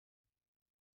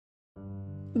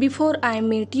Before I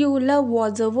met you, love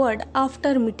was a word.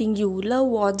 After meeting you, love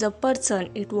was a person.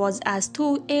 It was as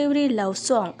though every love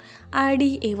song I'd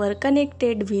ever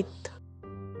connected with,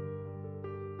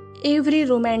 every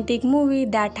romantic movie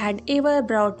that had ever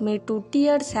brought me to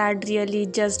tears had really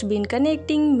just been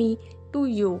connecting me to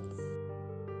you.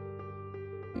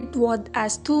 It was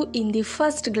as though in the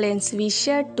first glance we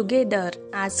shared together,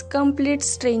 as complete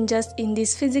strangers in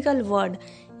this physical world,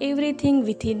 everything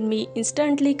within me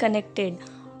instantly connected.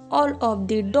 All of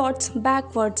the dots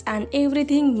backwards and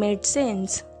everything made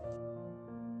sense.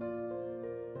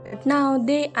 But now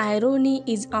the irony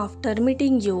is after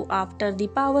meeting you, after the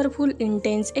powerful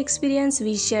intense experience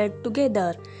we shared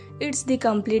together, it's the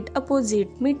complete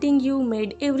opposite. Meeting you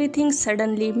made everything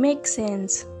suddenly make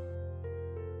sense.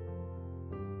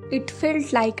 It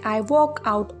felt like I walked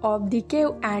out of the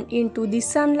cave and into the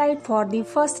sunlight for the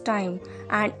first time,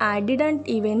 and I didn't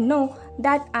even know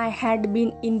that I had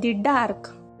been in the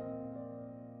dark.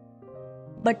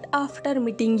 But after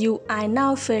meeting you, I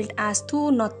now felt as though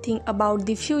nothing about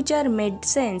the future made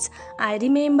sense. I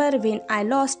remember when I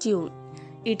lost you.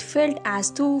 It felt as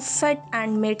though fate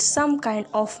and made some kind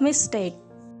of mistake.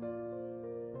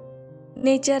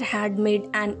 Nature had made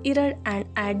an error and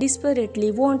I desperately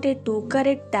wanted to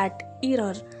correct that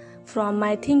error from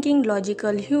my thinking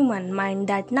logical human mind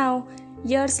that now,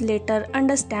 years later,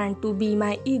 understand to be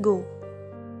my ego.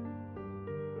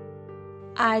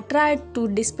 I tried to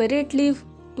desperately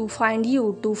to find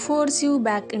you, to force you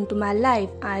back into my life.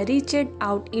 I reached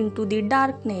out into the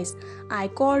darkness. I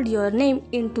called your name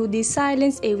into the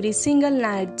silence every single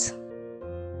night.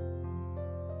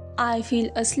 I feel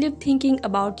asleep thinking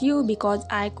about you because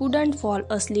I couldn't fall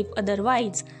asleep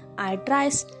otherwise. I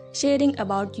tried sharing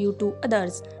about you to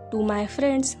others, to my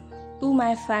friends, to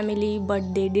my family,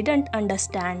 but they didn't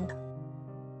understand.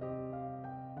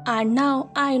 And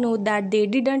now I know that they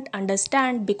didn't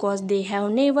understand because they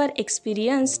have never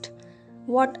experienced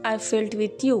what I felt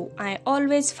with you. I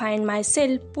always find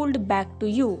myself pulled back to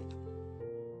you.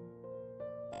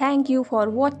 Thank you for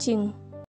watching.